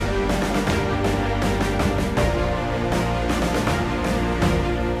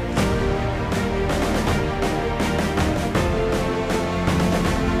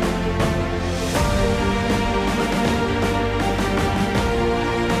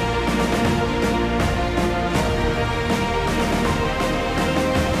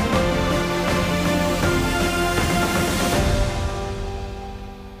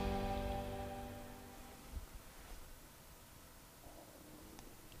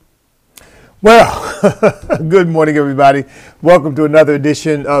Well, good morning, everybody. Welcome to another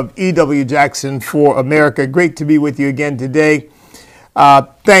edition of E.W. Jackson for America. Great to be with you again today.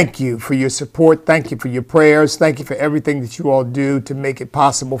 Thank you for your support. Thank you for your prayers. Thank you for everything that you all do to make it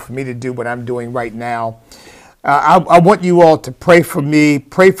possible for me to do what I'm doing right now. I want you all to pray for me,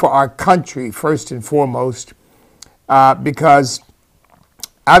 pray for our country first and foremost, because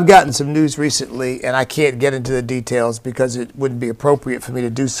I've gotten some news recently, and I can't get into the details because it wouldn't be appropriate for me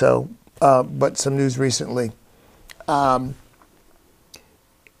to do so. But some news recently. And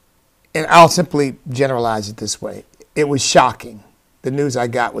I'll simply generalize it this way. It was shocking. The news I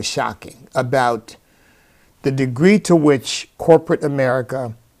got was shocking about the degree to which corporate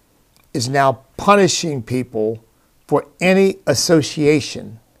America is now punishing people for any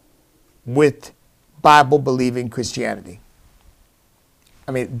association with Bible-believing Christianity.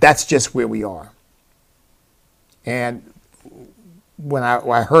 I mean, that's just where we are. And when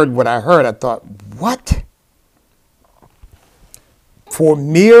I heard what I heard, I thought, what? For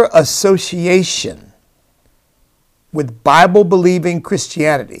mere association with Bible-believing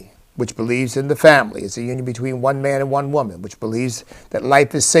Christianity, which believes in the family, it's a union between one man and one woman, which believes that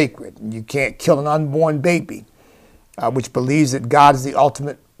life is sacred and you can't kill an unborn baby, which believes that God is the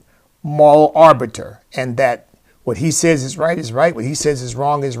ultimate moral arbiter and that what he says is right, what he says is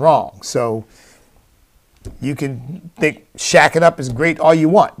wrong. So you can think shacking up is great all you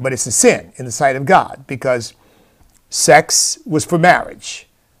want, but it's a sin in the sight of God because sex was for marriage.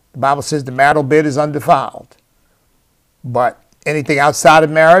 The Bible says the marital bed is undefiled. But anything outside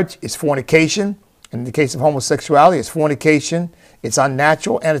of marriage is fornication. In the case of homosexuality, it's fornication, it's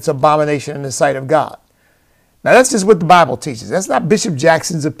unnatural, and it's abomination in the sight of God. Now, that's just what the Bible teaches. That's not Bishop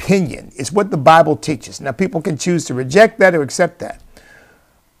Jackson's opinion. It's what the Bible teaches. Now, people can choose to reject that or accept that.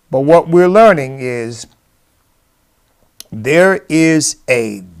 But what we're learning is there is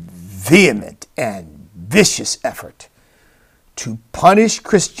a vehement and vicious effort to punish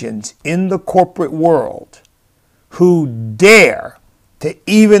Christians in the corporate world who dare to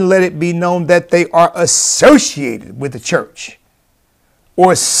even let it be known that they are associated with the church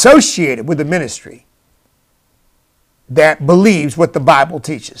or associated with the ministry that believes what the Bible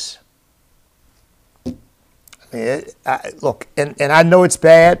teaches. Look, and I know it's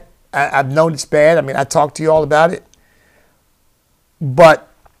bad. I've known it's bad. I mean, I talked to you all about it. But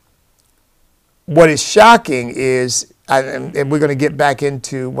what is shocking is, and we're going to get back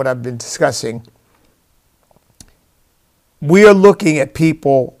into what I've been discussing, we are looking at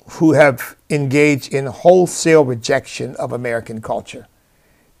people who have engaged in wholesale rejection of American culture.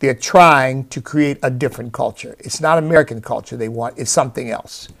 They're trying to create a different culture. It's not American culture they want, it's something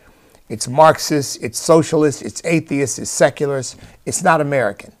else. It's Marxist, it's socialist, it's atheist, it's secularist. It's not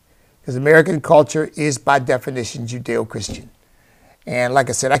American. Because American culture is by definition Judeo-Christian. And like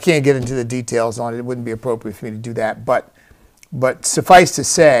I said, I can't get into the details on it. It wouldn't be appropriate for me to do that. But suffice to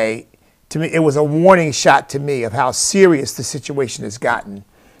say, to me, it was a warning shot to me of how serious the situation has gotten.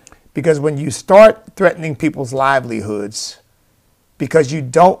 Because when you start threatening people's livelihoods because you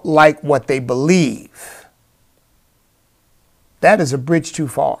don't like what they believe, that is a bridge too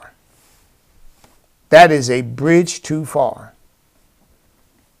far. That is a bridge too far.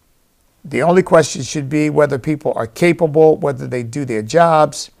 The only question should be whether people are capable, whether they do their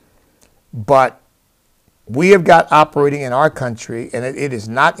jobs. But we have got operating in our country, and it is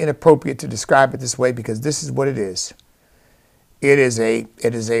not inappropriate to describe it this way because this is what it is. It is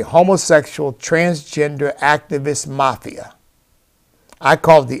a homosexual, transgender activist mafia. I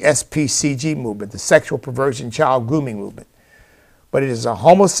call it the SPCG movement, the sexual perversion child grooming movement. But it is a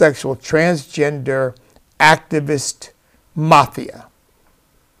homosexual, transgender activist mafia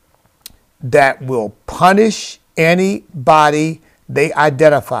that will punish anybody they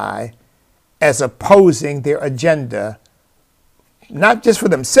identify as opposing their agenda, not just for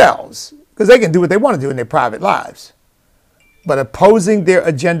themselves, because they can do what they want to do in their private lives, but opposing their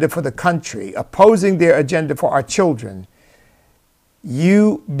agenda for the country, opposing their agenda for our children.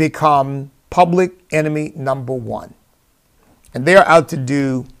 You become public enemy number one. And they're out to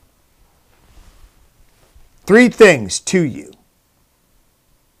do three things to you,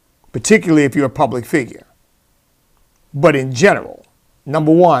 particularly if you're a public figure. But in general,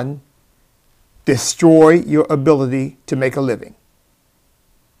 number one, destroy your ability to make a living.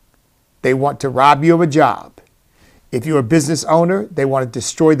 They want to rob you of a job. If you're a business owner, they want to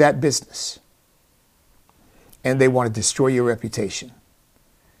destroy that business. And they want to destroy your reputation.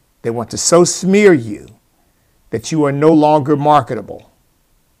 They want to so smear you that you are no longer marketable.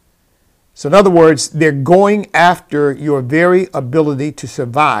 So in other words, they're going after your very ability to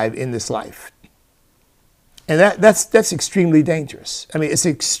survive in this life. And that's extremely dangerous. I mean, it's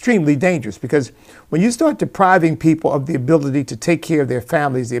extremely dangerous because when you start depriving people of the ability to take care of their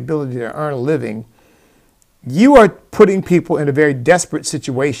families, the ability to earn a living, you are putting people in a very desperate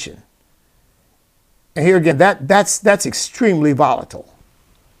situation. And here again, that's extremely volatile.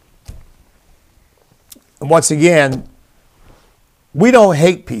 And once again, we don't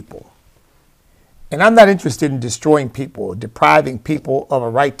hate people. And I'm not interested in destroying people, or depriving people of a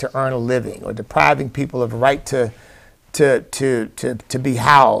right to earn a living, or depriving people of a right to be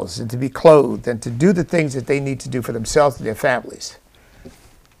housed and to be clothed and to do the things that they need to do for themselves and their families.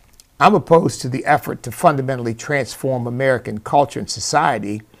 I'm opposed to the effort to fundamentally transform American culture and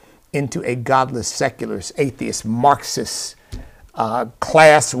society into a godless, secular, atheist, Marxist,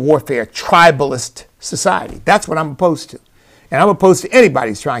 class warfare, tribalist society. That's what I'm opposed to. And I'm opposed to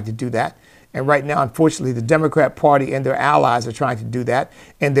anybody who's trying to do that. And right now, unfortunately, the Democrat Party and their allies are trying to do that.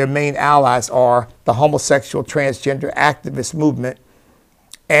 And their main allies are the homosexual, transgender activist movement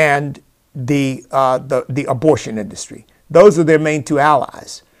and the abortion industry. Those are their main two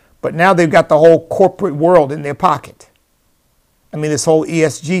allies. But now they've got the whole corporate world in their pocket. I mean, this whole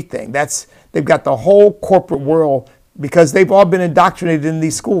ESG thing, they've got the whole corporate world because they've all been indoctrinated in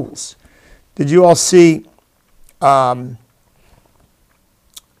these schools. Did you all see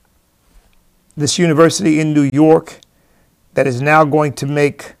this university in New York that is now going to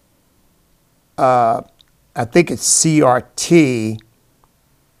make, I think it's CRT,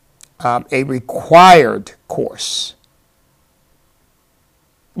 a required course?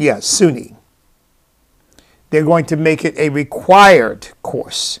 Yeah, SUNY. They're going to make it a required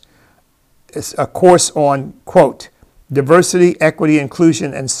course. It's a course on, quote, diversity, equity,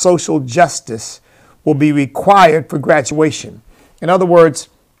 inclusion, and social justice will be required for graduation. In other words,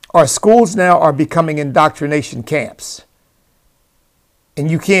 our schools now are becoming indoctrination camps. And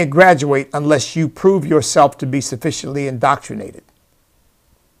you can't graduate unless you prove yourself to be sufficiently indoctrinated.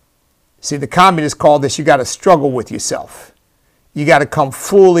 See, the communists call this, you got to struggle with yourself. You got to come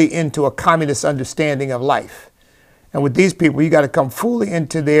fully into a communist understanding of life. And with these people, you got to come fully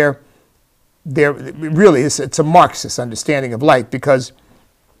into their really, it's a Marxist understanding of life because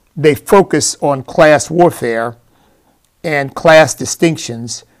they focus on class warfare and class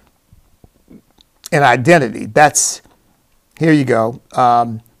distinctions and identity. That's, here you go.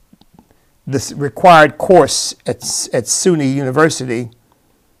 This required course at SUNY University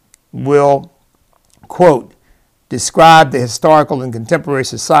will, quote, describe the historical and contemporary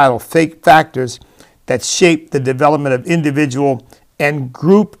societal factors that shape the development of individual and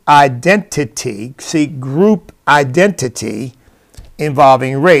group identity. See, group identity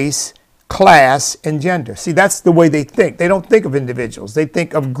involving race, class, and gender. See, that's the way they think. They don't think of individuals. They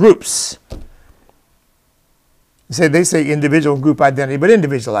think of groups. They say individual group identity, but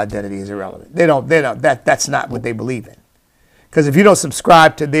individual identity is irrelevant. That's not what they believe in. Because if you don't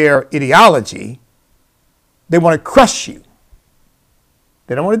subscribe to their ideology, they want to crush you.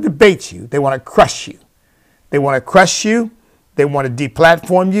 They don't want to debate you. They want to crush you. They want to crush you. They want to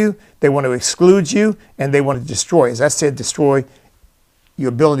deplatform you. They want to exclude you. And they want to destroy, as I said, destroy your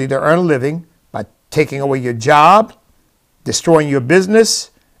ability to earn a living by taking away your job, destroying your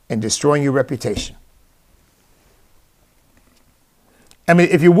business, and destroying your reputation. I mean,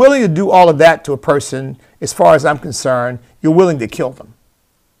 if you're willing to do all of that to a person, as far as I'm concerned, you're willing to kill them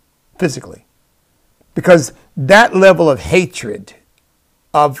physically. Because that level of hatred,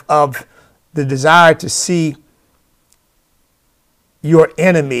 of the desire to see your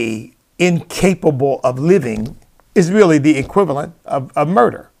enemy incapable of living is really the equivalent of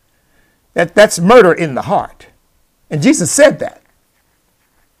murder. That's murder in the heart. And Jesus said that.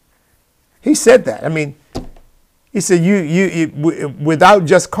 He said that. I mean, he said, you without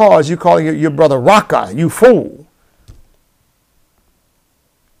just cause, you call your brother Raka, you fool.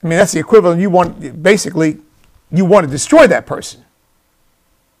 I mean, that's the equivalent. You want to destroy that person.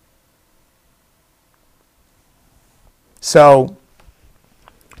 So,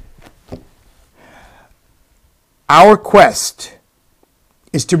 our quest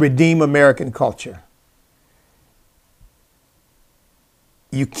is to redeem American culture.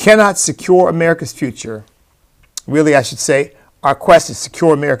 You cannot secure America's future. Really, I should say, our quest is to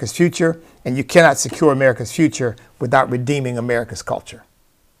secure America's future, and you cannot secure America's future without redeeming America's culture.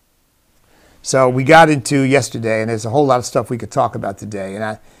 So we got into yesterday, and there's a whole lot of stuff we could talk about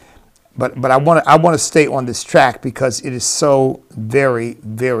today. But I want to stay on this track because it is so very,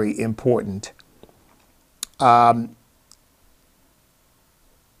 very important. Let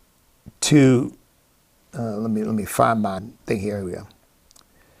me find my thing here. Here we go.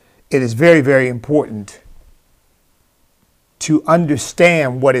 It is very, very important to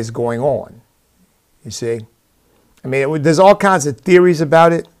understand what is going on. You see, I mean, there's all kinds of theories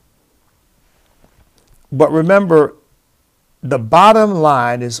about it. But remember, the bottom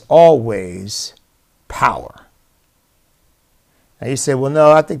line is always power. Now you say, well,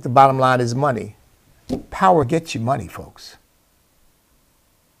 no, I think the bottom line is money. Power gets you money, folks.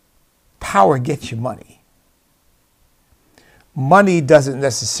 Power gets you money. Money doesn't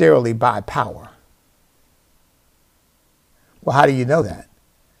necessarily buy power. Well, how do you know that?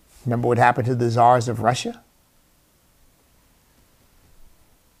 Remember what happened to the czars of Russia?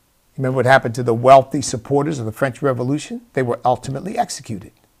 Remember what happened to the wealthy supporters of the French Revolution? They were ultimately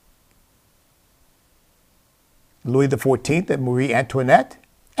executed. Louis XIV and Marie Antoinette,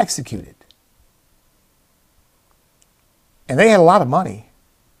 executed. And they had a lot of money.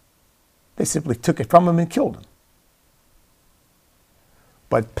 They simply took it from them and killed them.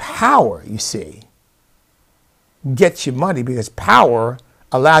 But power, you see, gets you money because power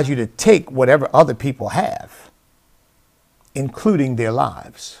allows you to take whatever other people have, including their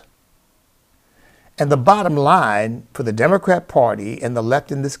lives. And the bottom line for the Democrat Party and the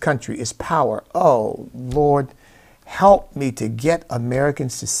left in this country is power. Oh, Lord, help me to get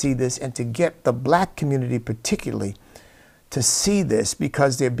Americans to see this and to get the black community particularly to see this,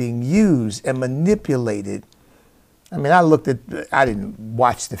 because they're being used and manipulated. I mean, I didn't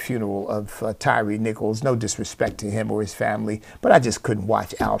watch the funeral of Tyree Nichols, no disrespect to him or his family, but I just couldn't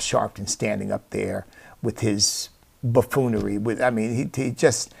watch Al Sharpton standing up there with his buffoonery. He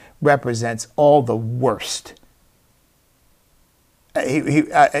just represents all the worst.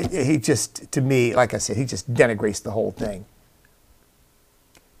 He just, to me, like I said, he just denigrates the whole thing.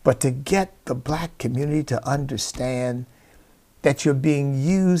 But to get the black community to understand that you're being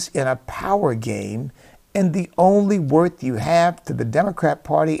used in a power game, and the only worth you have to the Democrat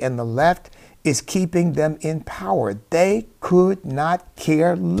Party and the left is keeping them in power. They could not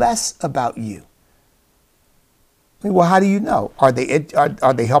care less about you. I mean, well, how do you know? Are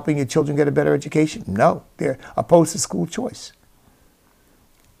they helping your children get a better education? No, they're opposed to school choice.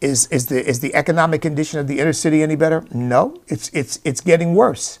 Is the economic condition of the inner city any better? No, it's getting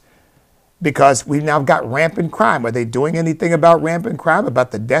worse, because we've now got rampant crime. Are they doing anything about rampant crime,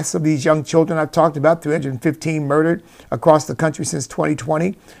 about the deaths of these young children I've talked about? 315 murdered across the country since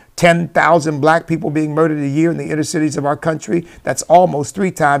 2020. 10,000 black people being murdered a year in the inner cities of our country. That's almost 3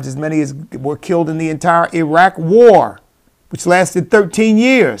 times as many as were killed in the entire Iraq war, which lasted 13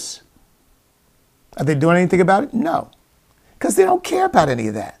 years. Are they doing anything about it? No, because they don't care about any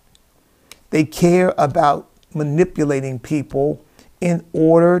of that. They care about manipulating people in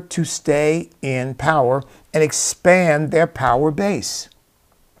order to stay in power and expand their power base.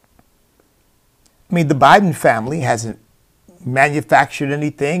 I mean, the Biden family hasn't manufactured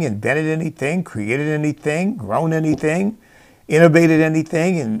anything, invented anything, created anything, grown anything, innovated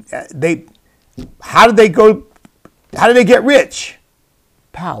anything. And how did they get rich?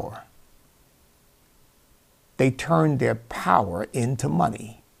 Power. They turned their power into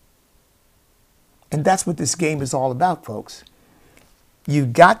money. And that's what this game is all about, folks.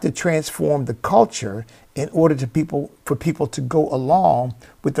 You've got to transform the culture in order for people to go along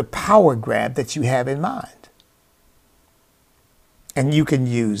with the power grab that you have in mind. And you can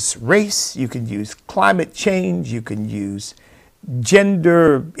use race, you can use climate change, you can use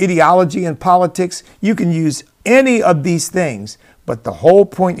gender ideology and politics, you can use any of these things. But the whole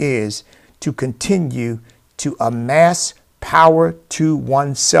point is to continue to amass power to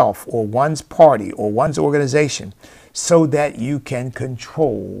oneself or one's party or one's organization, so that you can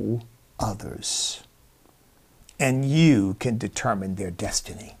control others and you can determine their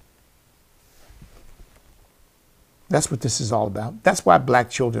destiny. That's what this is all about. That's why black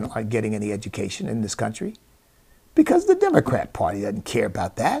children aren't getting any education in this country, because the Democrat Party doesn't care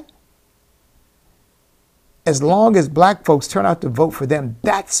about that. As long as black folks turn out to vote for them,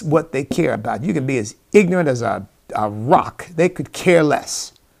 that's what they care about. You can be as ignorant as a rock. They could care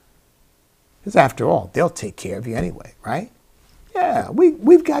less. Because after all, they'll take care of you anyway, right? Yeah,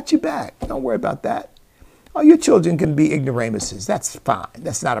 we've got you back. Don't worry about that. Oh, your children can be ignoramuses. That's fine.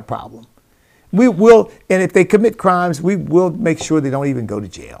 That's not a problem. We will, and if they commit crimes, we will make sure they don't even go to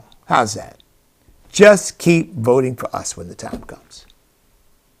jail. How's that? Just keep voting for us when the time comes.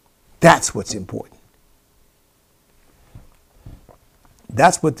 That's what's important.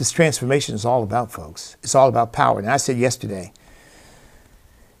 That's what this transformation is all about, folks. It's all about power. And I said yesterday,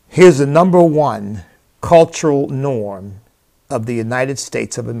 here's the number one cultural norm of the United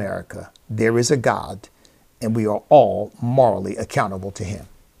States of America. There is a God, and we are all morally accountable to him.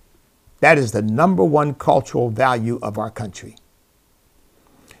 That is the number one cultural value of our country.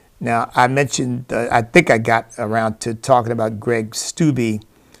 Now, I mentioned, I think I got around to talking about Greg Steube,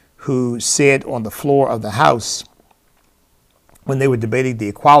 who said on the floor of the House when they were debating the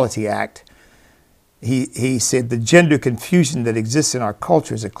Equality Act, he said the gender confusion that exists in our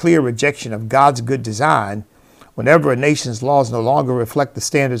culture is a clear rejection of God's good design. Whenever a nation's laws no longer reflect the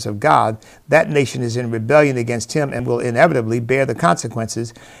standards of God, that nation is in rebellion against him and will inevitably bear the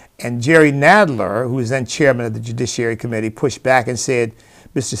consequences. And Jerry Nadler, who was then chairman of the Judiciary Committee, pushed back and said,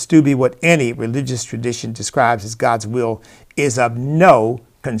 Mr. Stubbe, what any religious tradition describes as God's will is of no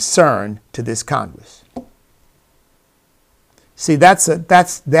concern to this Congress. See,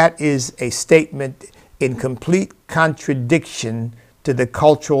 that is a statement in complete contradiction to the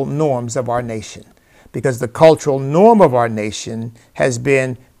cultural norms of our nation. Because the cultural norm of our nation has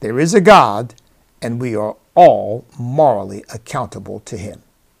been there is a God and we are all morally accountable to him.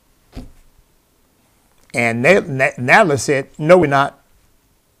 And Nadler said, no, we're not.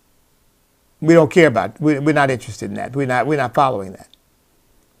 We don't care about it. We're not interested in that. We're not following that.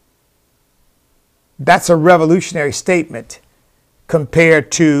 That's a revolutionary statement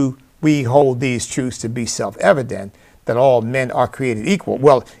compared to we hold these truths to be self-evident, that all men are created equal.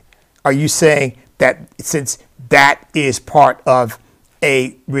 Well, are you saying that since that is part of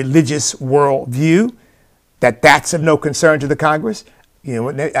a religious worldview, that's of no concern to the Congress? You know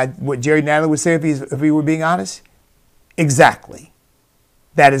what Jerry Nadler would say if he were being honest? Exactly.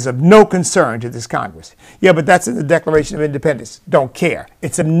 That is of no concern to this Congress. Yeah, but that's in the Declaration of Independence. Don't care.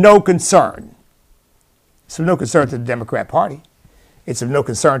 It's of no concern. It's of no concern to the Democrat Party. It's of no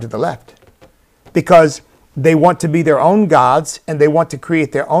concern to the left. Because they want to be their own gods and they want to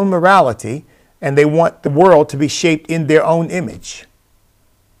create their own morality and they want the world to be shaped in their own image.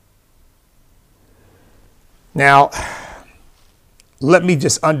 Now, let me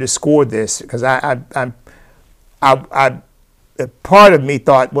just underscore this because part of me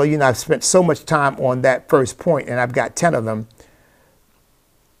thought, well, I've spent so much time on that first point and I've got 10 of them.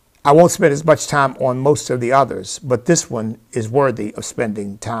 I won't spend as much time on most of the others, but this one is worthy of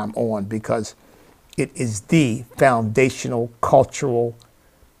spending time on because it is the foundational cultural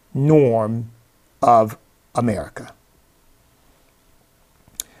norm of America.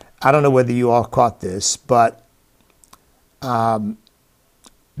 I don't know whether you all caught this, but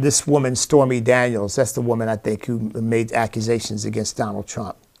this woman, Stormy Daniels, that's the woman I think who made accusations against Donald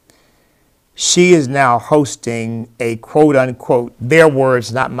Trump. She is now hosting a quote unquote, their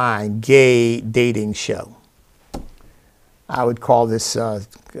words, not mine, gay dating show. I would call this a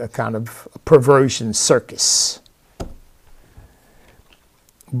kind of perversion circus.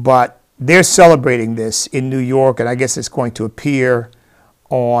 But they're celebrating this in New York, and I guess it's going to appear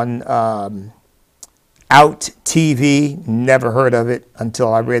on Out TV. Never heard of it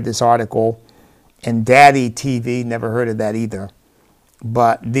until I read this article. And Daddy TV, never heard of that either.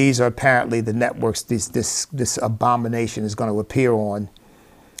 But these are apparently the networks this abomination is going to appear on.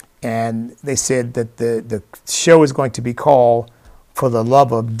 And they said that the show is going to be called For the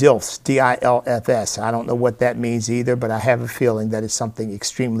Love of DILFs, DILFS. I don't know what that means either, but I have a feeling that it's something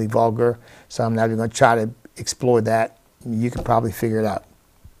extremely vulgar. So I'm not even going to try to explore that. You can probably figure it out.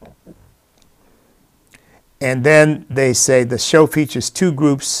 And then they say the show features two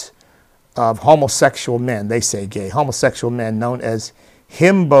groups of homosexual men, they say gay, homosexual men known as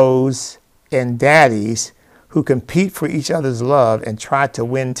himbos and daddies who compete for each other's love and try to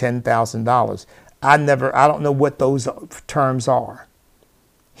win $10,000. I don't know what those terms are.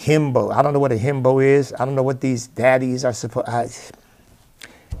 Himbo, I don't know what a himbo is. I don't know what these daddies are supposed.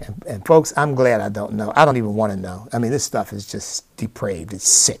 And folks, I'm glad I don't know. I don't even want to know. I mean, this stuff is just depraved. It's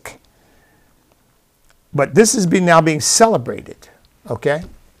sick. But this is now being celebrated, okay?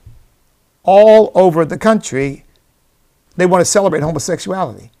 All over the country, they want to celebrate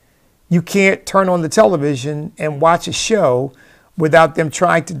homosexuality. You can't turn on the television and watch a show without them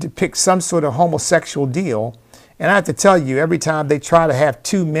trying to depict some sort of homosexual deal. And I have to tell you, every time they try to have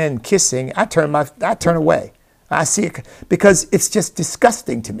two men kissing, I turn away. I see it because it's just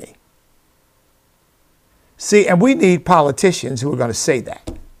disgusting to me. See, and we need politicians who are going to say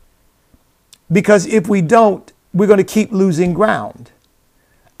that. Because if we don't, we're going to keep losing ground.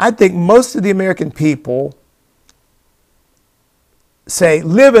 I think most of the American people say,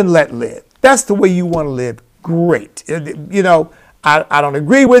 live and let live. That's the way you want to live. Great. I don't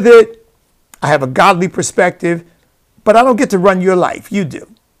agree with it. I have a godly perspective, but I don't get to run your life. You do.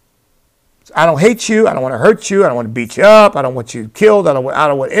 I don't hate you. I don't want to hurt you. I don't want to beat you up. I don't want you killed. I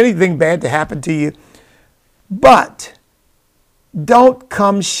don't want anything bad to happen to you. But don't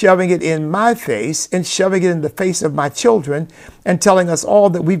come shoving it in my face and shoving it in the face of my children and telling us all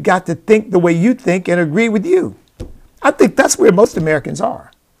that we've got to think the way you think and agree with you. I think that's where most Americans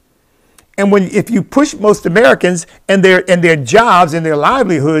are. And if you push most Americans and their jobs and their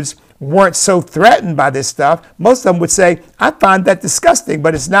livelihoods weren't so threatened by this stuff, most of them would say, I find that disgusting,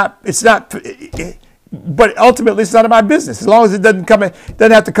 but but ultimately it's none of my business. As long as it doesn't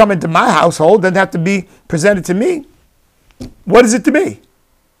have to come into my household, doesn't have to be presented to me. What is it to me?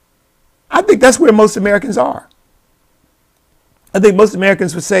 I think that's where most Americans are. I think most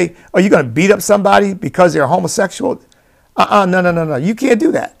Americans would say, are you going to beat up somebody because they're homosexual? No. You can't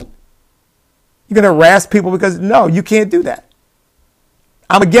do that. You're going to harass people because, no, you can't do that.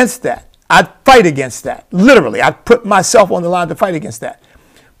 I'm against that. I'd fight against that. Literally, I'd put myself on the line to fight against that.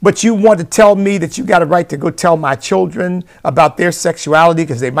 But you want to tell me that you got a right to go tell my children about their sexuality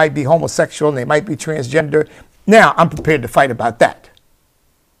because they might be homosexual and they might be transgender. Now I'm prepared to fight about that.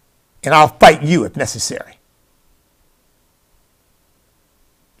 And I'll fight you if necessary.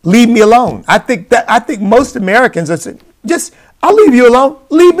 Leave me alone. I think most Americans are saying, I'll leave you alone.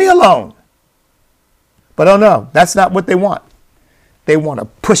 Leave me alone. But oh no, that's not what they want. They want to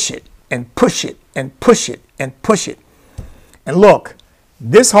push it and push it and push it and push it. And look,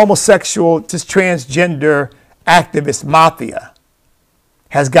 this homosexual, this transgender activist mafia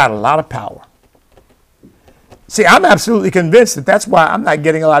has got a lot of power. See, I'm absolutely convinced that that's why I'm not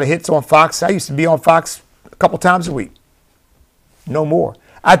getting a lot of hits on Fox. I used to be on Fox a couple times a week. No more.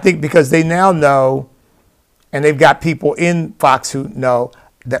 I think because they now know, and they've got people in Fox who know,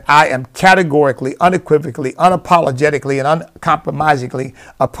 that I am categorically, unequivocally, unapologetically, and uncompromisingly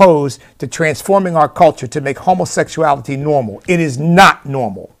opposed to transforming our culture to make homosexuality normal. It is not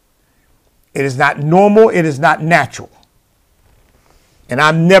normal. It is not normal. It is not natural. And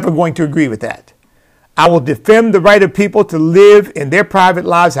I'm never going to agree with that. I will defend the right of people to live in their private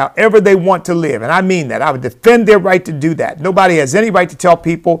lives however they want to live. And I mean that. I would defend their right to do that. Nobody has any right to tell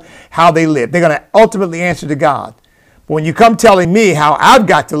people how they live. They're going to ultimately answer to God. But when you come telling me how I've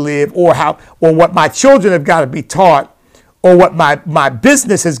got to live or what my children have got to be taught or what my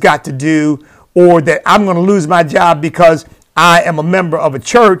business has got to do or that I'm going to lose my job because I am a member of a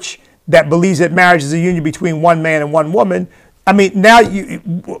church that believes that marriage is a union between one man and one woman, I mean, now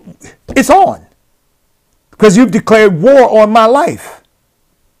it's on. Because you've declared war on my life.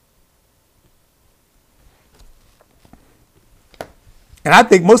 And I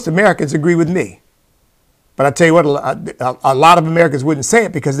think most Americans agree with me. But I tell you what, a lot of Americans wouldn't say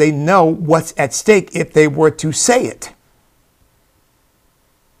it because they know what's at stake if they were to say it.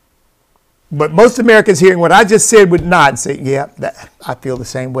 But most Americans hearing what I just said would nod and say, yeah, I feel the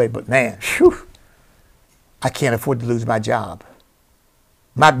same way. But man, I can't afford to lose my job.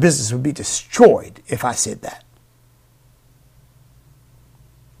 My business would be destroyed if I said that.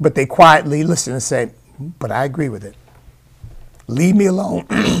 But they quietly listen and say, but I agree with it. Leave me alone.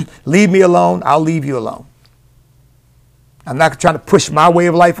 Leave me alone. I'll leave you alone. I'm not trying to push my way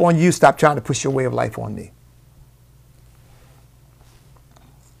of life on you. Stop trying to push your way of life on me.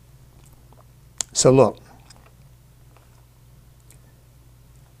 So look,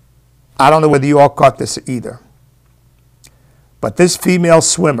 I don't know whether you all caught this either. But this female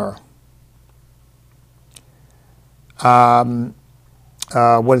swimmer, what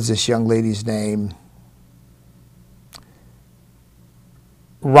is this young lady's name?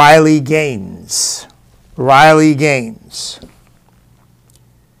 Riley Gaines. Riley Gaines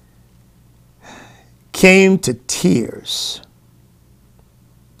came to tears.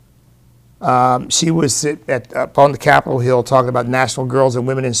 She was up on the Capitol Hill talking about National Girls and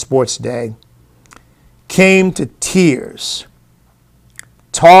Women in Sports Day. Came to tears.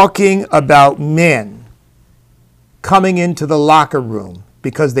 Talking about men coming into the locker room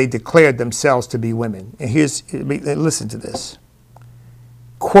because they declared themselves to be women. And listen to this.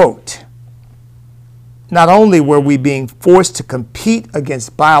 Quote, not only were we being forced to compete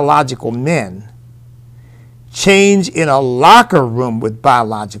against biological men, change in a locker room with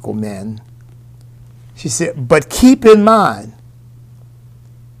biological men, she said, but keep in mind,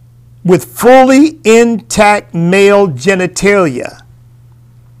 with fully intact male genitalia,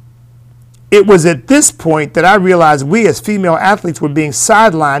 it was at this point that I realized we as female athletes were being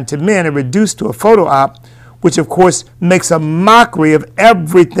sidelined to men and reduced to a photo op, which of course makes a mockery of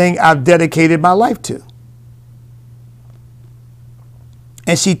everything I've dedicated my life to.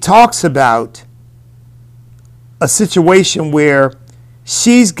 And she talks about a situation where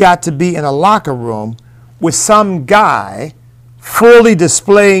she's got to be in a locker room with some guy fully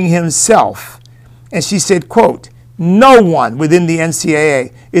displaying himself. And she said, quote, no one within the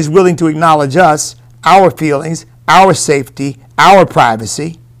NCAA is willing to acknowledge us, our feelings, our safety, our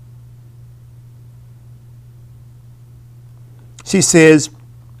privacy. She says,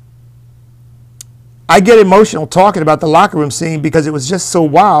 I get emotional talking about the locker room scene because it was just so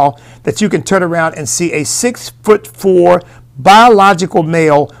wild that you can turn around and see a 6'4" biological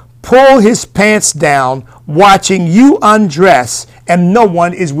male pull his pants down watching you undress and no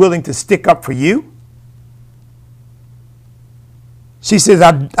one is willing to stick up for you? She says,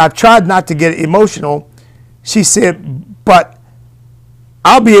 I've tried not to get emotional. She said, but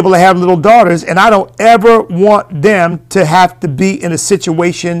I'll be able to have little daughters and I don't ever want them to have to be in a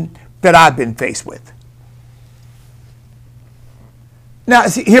situation that I've been faced with. Now,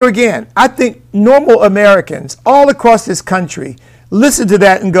 see, here again, I think normal Americans all across this country listen to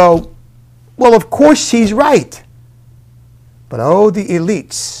that and go, well, of course she's right. But oh, the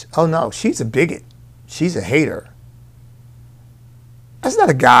elites, oh no, she's a bigot. She's a hater. That's not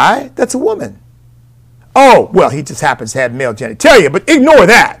a guy, that's a woman. Oh, well, he just happens to have male genitalia, but ignore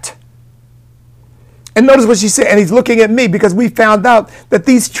that. And notice what she said, and he's looking at me because we found out that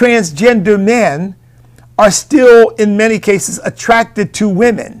these transgender men are still, in many cases, attracted to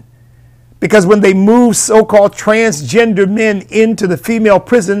women. Because when they moved so-called transgender men into the female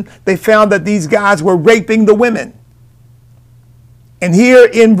prison, they found that these guys were raping the women. And here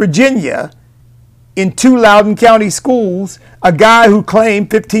in Virginia, in two Loudoun County schools, a guy who claimed,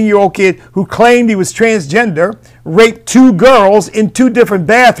 15-year-old kid, who claimed he was transgender, raped two girls in two different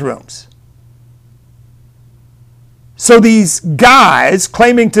bathrooms. So these guys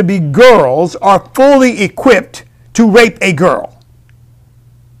claiming to be girls are fully equipped to rape a girl.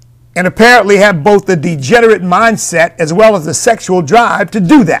 And apparently have both the degenerate mindset as well as the sexual drive to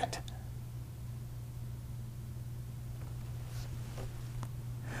do that.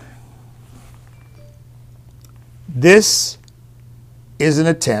 This is an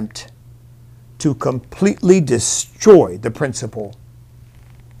attempt to completely destroy the principle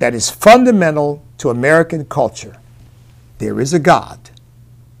that is fundamental to American culture. There is a God,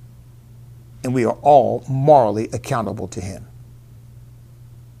 and we are all morally accountable to him.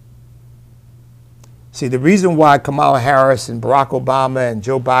 See, the reason why Kamala Harris and Barack Obama and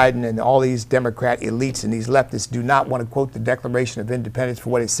Joe Biden and all these Democrat elites and these leftists do not want to quote the Declaration of Independence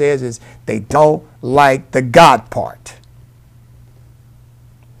for what it says is they don't like the God part.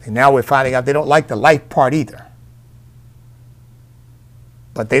 And now we're finding out they don't like the life part either.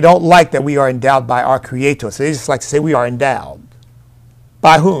 But they don't like that we are endowed by our Creator. So they just like to say we are endowed.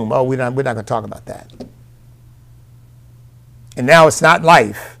 By whom? Oh, we're not going to talk about that. And now it's not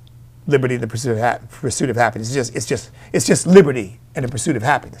life, liberty, and the pursuit of happiness. It's just liberty and the pursuit of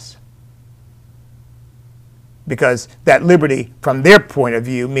happiness. Because that liberty, from their point of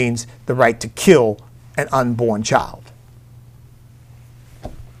view, means the right to kill an unborn child.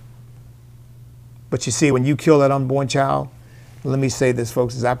 But you see, when you kill that unborn child, let me say this,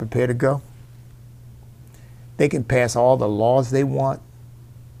 folks, as I prepare to go. They can pass all the laws they want.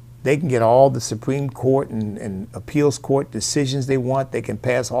 They can get all the Supreme Court and appeals court decisions they want. They can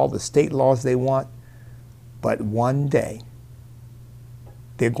pass all the state laws they want. But one day,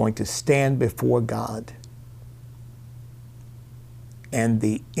 they're going to stand before God. And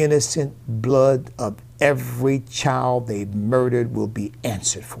the innocent blood of every child they've murdered will be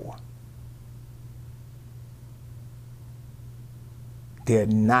answered for. They're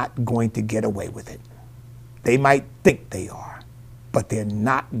not going to get away with it. They might think they are, but they're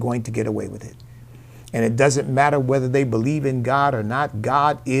not going to get away with it. And it doesn't matter whether they believe in God or not,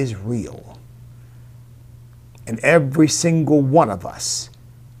 God is real. And every single one of us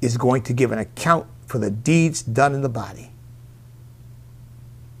is going to give an account for the deeds done in the body.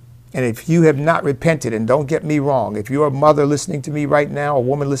 And if you have not repented, and don't get me wrong, if you're a mother listening to me right now, a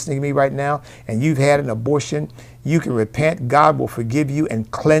woman listening to me right now, and you've had an abortion, you can repent. God will forgive you and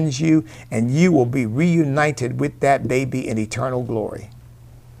cleanse you, and you will be reunited with that baby in eternal glory.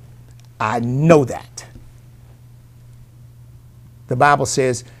 I know that. The Bible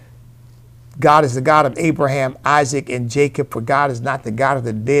says, God is the God of Abraham, Isaac, and Jacob, for God is not the God of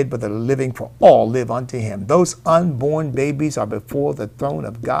the dead, but the living, for all live unto him. Those unborn babies are before the throne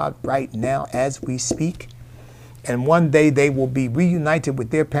of God right now as we speak. And one day they will be reunited with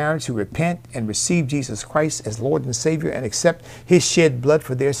their parents who repent and receive Jesus Christ as Lord and Savior and accept his shed blood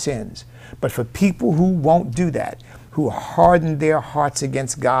for their sins. But for people who won't do that, who harden their hearts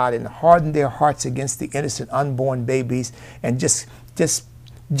against God and harden their hearts against the innocent unborn babies and just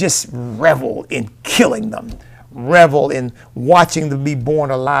revel in killing them, revel in watching them be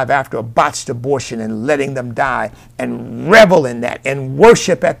born alive after a botched abortion and letting them die, and revel in that and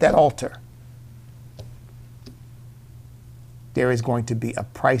worship at that altar. There is going to be a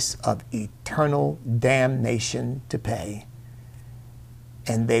price of eternal damnation to pay,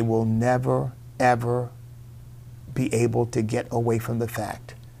 and they will never, ever be able to get away from the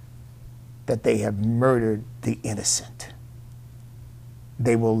fact that they have murdered the innocent.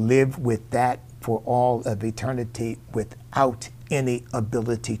 They will live with that for all of eternity without any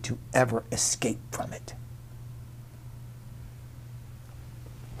ability to ever escape from it.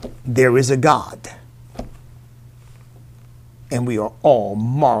 There is a God, and we are all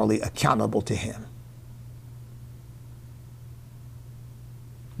morally accountable to him.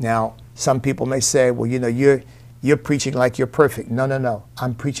 Now, some people may say, well, you're preaching like you're perfect. No.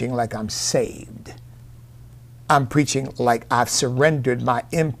 I'm preaching like I'm saved. I'm preaching like I've surrendered my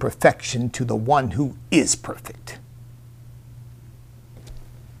imperfection to the one who is perfect.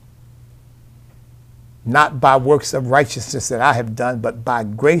 Not by works of righteousness that I have done, but by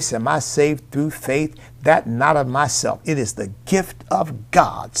grace am I saved through faith, that not of myself. It is the gift of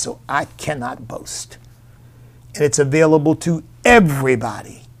God, so I cannot boast. And it's available to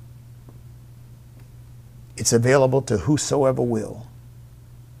everybody. It's available to whosoever will.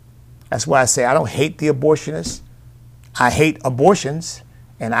 That's why I say I don't hate the abortionists. I hate abortions,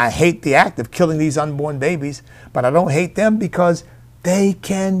 and I hate the act of killing these unborn babies, but I don't hate them because they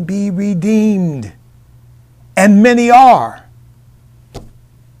can be redeemed. And many are.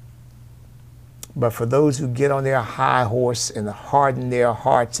 But for those who get on their high horse and harden their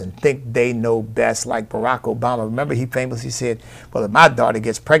hearts and think they know best, like Barack Obama, remember he famously said, well, if my daughter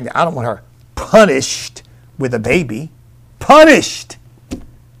gets pregnant, I don't want her punished with a baby. Punished!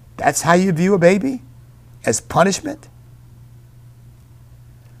 That's how you view a baby? As punishment?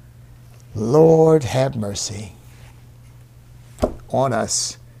 Lord have mercy on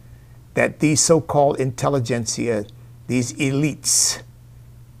us, that these so-called intelligentsia, these elites,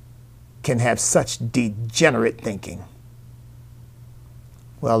 can have such degenerate thinking.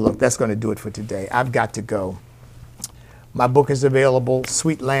 Well, look, that's going to do it for today. I've got to go. My book is available,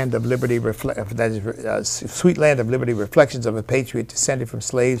 Sweet Land of Liberty, Sweet Land of Liberty, Reflections of a Patriot Descended from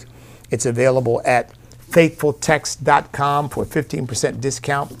Slaves. It's available at faithfultext.com for a 15%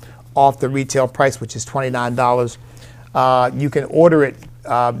 discount off the retail price, which is $29. You can order it,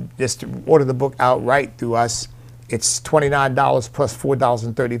 just order the book outright through us. It's $29 plus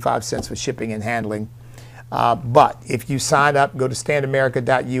 $4.35 for shipping and handling. But if you sign up, go to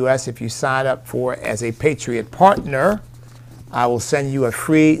standamerica.us. If you sign up as a Patriot Partner, I will send you a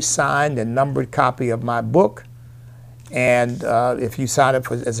free signed and numbered copy of my book. And if you sign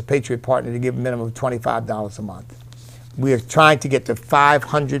up as a Patriot Partner, to give a minimum of $25 a month. We are trying to get to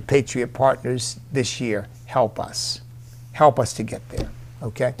 500 Patriot Partners this year. Help us. Help us to get there.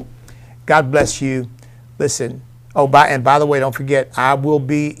 Okay? God bless you. Listen. Oh, by the way, don't forget, I will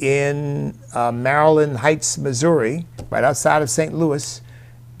be in Maryland Heights, Missouri, right outside of St. Louis,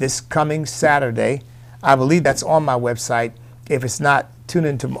 this coming Saturday. I believe that's on my website. If it's not, tune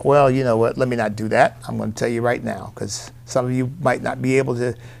in to, well, you know what, let me not do that. I'm going to tell you right now, because some of you might not be able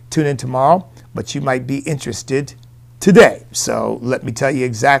to tune in tomorrow, but you might be interested today. So let me tell you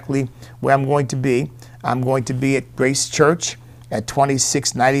exactly where I'm going to be. I'm going to be at Grace Church at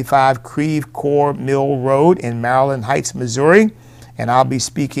 2695 Creve Coeur Mill Road in Maryland Heights, Missouri. And I'll be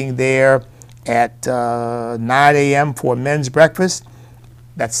speaking there at 9 a.m. for men's breakfast.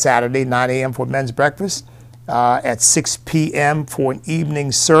 That's Saturday, 9 a.m. for men's breakfast. At 6 p.m. for an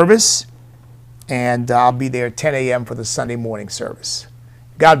evening service. And I'll be there at 10 a.m. for the Sunday morning service.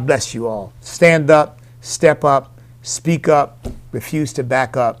 God bless you all. Stand up, step up, speak up, refuse to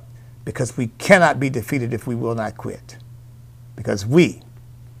back up, because we cannot be defeated if we will not quit. Because we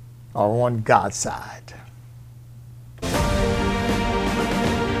are on God's side.